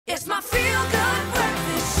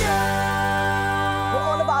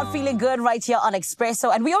feeling good right here on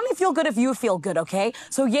Expresso. And we only feel good if you feel good, okay?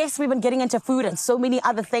 So yes, we've been getting into food and so many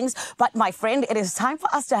other things. But my friend, it is time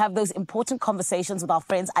for us to have those important conversations with our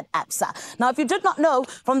friends at ABSA. Now, if you did not know,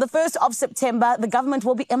 from the 1st of September, the government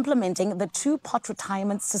will be implementing the two-pot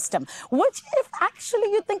retirement system, which, if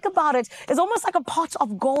actually you think about it, is almost like a pot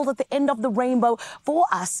of gold at the end of the rainbow for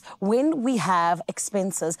us when we have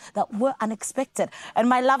expenses that were unexpected. And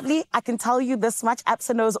my lovely, I can tell you this much,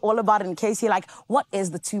 ABSA knows all about it. In case you're like, what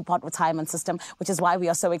is the two-pot retirement system? Which is why we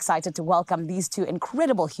are so excited to welcome these two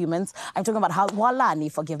incredible humans. I'm talking about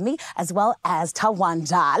Walani, forgive me, as well as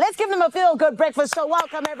Tawanda. Let's give them a feel-good breakfast show.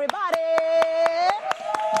 Welcome, everybody.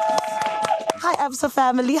 Hi, ABSA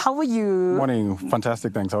family. How are you? Morning.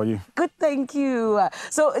 Fantastic. Thanks. How are you? Good, thank you.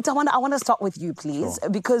 So, Tawanda, I want to start with you, please, Sure.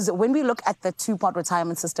 because when we look at the two-pot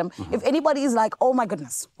retirement system, if anybody is like, oh my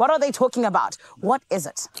goodness, what are they talking about? What is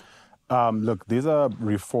it? Look, these are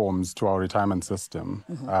reforms to our retirement system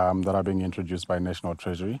that are being introduced by National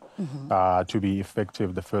Treasury to be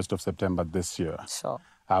effective the 1st of September this year. Sure.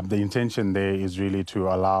 The intention there is really to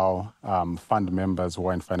allow fund members who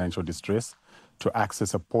are in financial distress to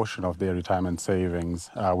access a portion of their retirement savings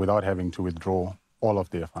without having to withdraw all of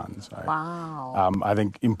their funds. Right? Wow. I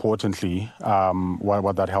think importantly,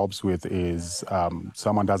 what that helps with is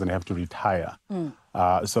someone doesn't have to retire.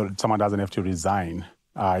 So someone doesn't have to resign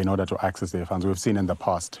in order to access their funds. We've seen in the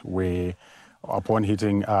past where upon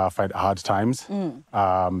hitting hard times,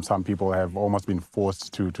 some people have almost been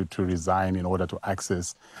forced to resign in order to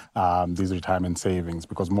access these retirement savings,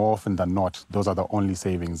 because more often than not, those are the only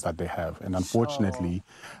savings that they have. And unfortunately,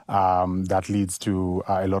 that leads to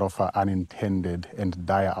a lot of unintended and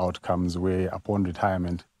dire outcomes where upon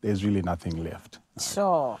retirement, there's really nothing left.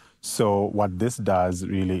 Sure. So what this does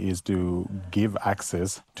really is to give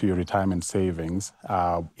access to your retirement savings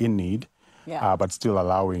in need, but still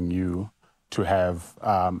allowing you to have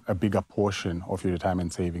a bigger portion of your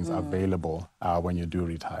retirement savings available when you do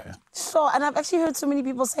retire. Sure, and I've actually heard so many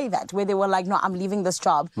people say that, where they were like, no, I'm leaving this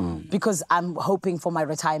job because I'm hoping for my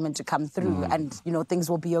retirement to come through and, you know, things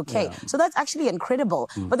will be okay. Yeah. So that's actually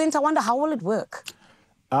incredible. But then, Tawanda, how will it work?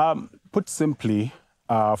 Put simply,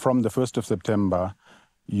 from the 1st of September,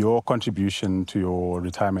 your contribution to your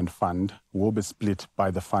retirement fund will be split by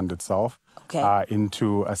the fund itself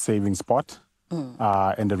into a savings pot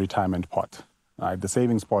and a retirement pot. The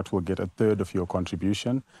savings pot will get 1/3 of your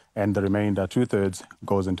contribution, and the remainder 2/3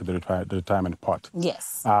 goes into the retirement pot.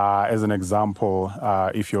 Yes. As an example,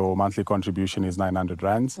 if your monthly contribution is 900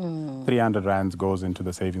 rands, 300 rands goes into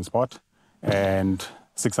the savings pot, and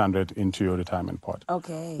 600 into your retirement pot.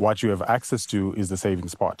 Okay. What you have access to is the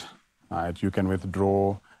savings pot. Right? You can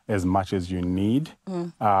withdraw as much as you need,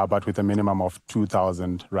 but with a minimum of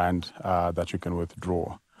 2,000 rand that you can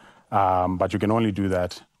withdraw. But you can only do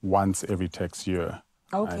that once every tax year.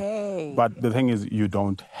 Okay. Right? But the thing is, you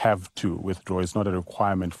don't have to withdraw. It's not a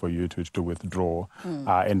requirement for you to withdraw.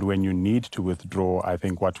 And when you need to withdraw, I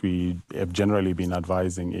think what we have generally been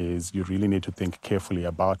advising is you really need to think carefully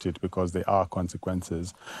about it, because there are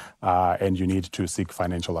consequences and you need to seek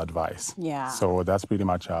financial advice. Yeah. So that's pretty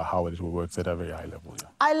much how it works at a very high level. Yeah.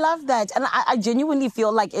 I love that. And I genuinely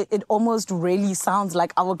feel like it almost really sounds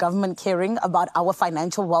like our government caring about our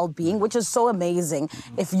financial well-being, which is so amazing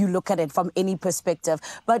if you look at it from any perspective.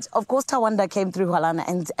 But of course, Tawanda came through, Halana,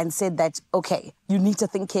 and said that, okay, you need to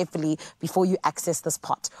think carefully before you access this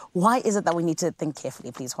pot. Why is it that we need to think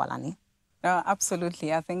carefully, please, Walani?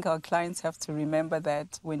 Absolutely. I think our clients have to remember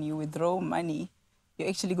that when you withdraw money, you're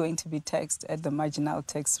actually going to be taxed at the marginal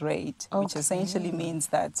tax rate, which essentially means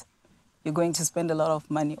that you're going to spend a lot of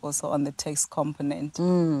money also on the tax component.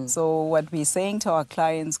 So what we're saying to our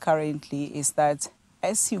clients currently is that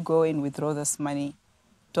as you go and withdraw this money,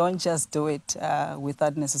 don't just do it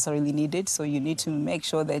without necessarily need it. So you need to make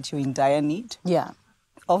sure that you're in dire need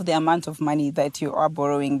of the amount of money that you are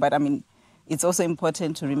borrowing. But I mean, it's also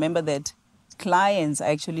important to remember that clients are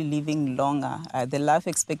actually living longer. The life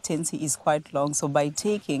expectancy is quite long. So by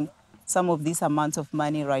taking some of these amounts of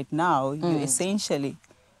money right now, you're essentially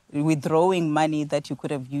withdrawing money that you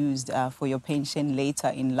could have used for your pension later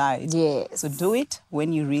in life. Yes. So do it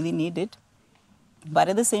when you really need it. But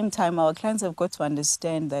at the same time, our clients have got to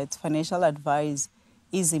understand that financial advice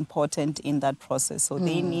is important in that process. So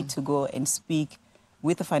they need to go and speak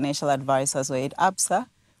with the financial advisors. So at ABSA,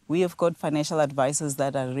 we have got financial advisors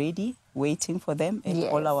that are ready, waiting for them at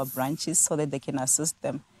all our branches so that they can assist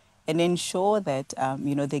them and ensure that,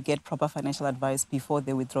 they get proper financial advice before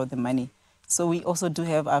they withdraw the money. So we also do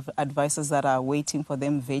have advisors that are waiting for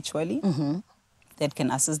them virtually that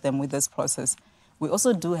can assist them with this process. We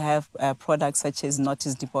also do have products such as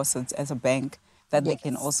notice deposits as a bank that they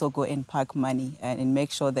can also go and park money and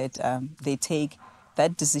make sure that they take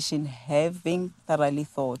that decision having thoroughly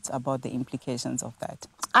thought about the implications of that.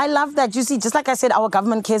 I love that. You see, just like I said, our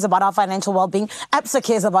government cares about our financial well-being. ABSA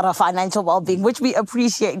cares about our financial well-being, which we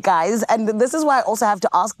appreciate, guys. And this is why I also have to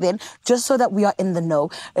ask then, just so that we are in the know,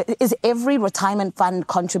 is every retirement fund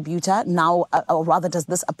contributor now, or rather does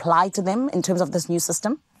this apply to them in terms of this new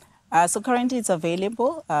system? So currently it's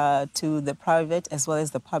available to the private as well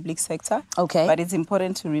as the public sector. Okay. But it's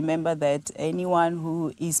important to remember that anyone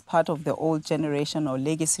who is part of the old generation or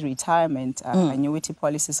legacy retirement annuity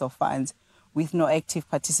policies or funds with no active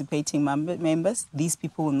participating members, these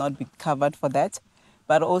people will not be covered for that.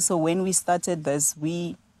 But also when we started this,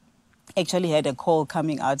 we actually had a call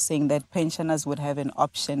coming out saying that pensioners would have an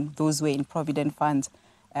option. Those who were in provident funds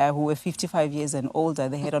who were 55 years and older,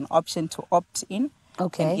 they had an option to opt in.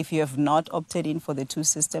 Okay. And if you have not opted in for the two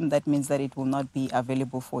system, that means that it will not be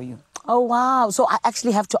available for you. Oh, wow. So I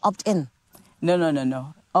actually have to opt in?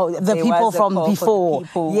 No. Oh, the people from before.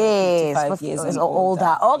 Yes, 55 years and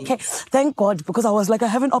older. Okay, yes. Thank God, because I was like, I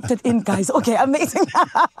haven't opted in, guys. Okay, amazing.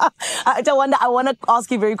 I want to ask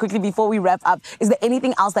you very quickly before we wrap up, is there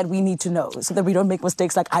anything else that we need to know so that we don't make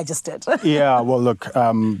mistakes like I just did? Yeah, well, look,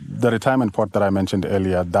 the retirement pot that I mentioned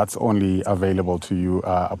earlier, that's only available to you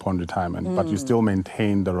upon retirement, but you still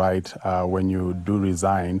maintain the right when you do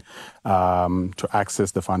resign to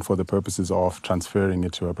access the fund for the purposes of transferring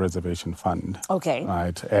it to a preservation fund. Okay.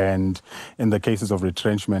 Right. And in the cases of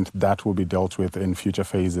retrenchment, that will be dealt with in future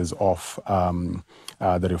phases of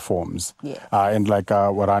the reforms. Yes. And like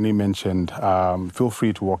Warani mentioned, feel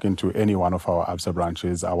free to walk into any one of our ABSA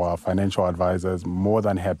branches. Our financial advisors more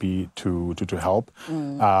than happy to help.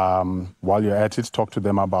 While you're at it, talk to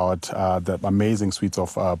them about the amazing suites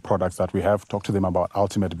of products that we have. Talk to them about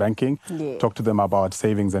Ultimate Banking. Yeah. Talk to them about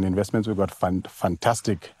savings and investments. We've got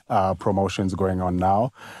fantastic promotions going on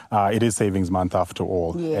now. It is Savings Month after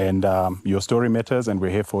all. Yeah. And your story matters, and we're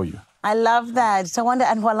here for you. I love that.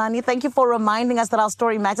 Tawanda and Walani, thank you for reminding us that our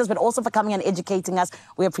story matters, but also for coming and educating us.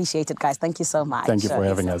 We appreciate it, guys. Thank you so much. Thank you for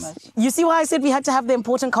having us. You see why I said we had to have the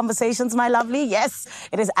important conversations, my lovely? Yes,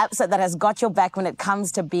 it is ABSA that has got your back when it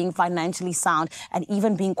comes to being financially sound and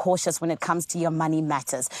even being cautious when it comes to your money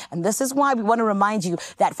matters. And this is why we want to remind you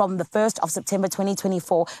that from the 1st of September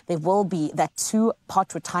 2024, there will be that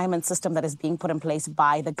two-pot retirement system that is being put in place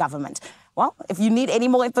by the government. Well, if you need any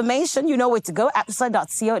more information, you know where to go,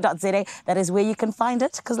 absa.co.za. That is where you can find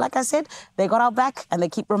it. Because like I said, they got our back and they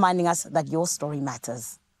keep reminding us that your story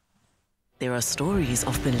matters. There are stories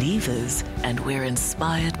of believers, and we're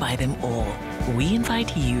inspired by them all. We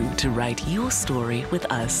invite you to write your story with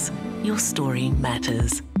us. Your story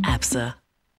matters. ABSA.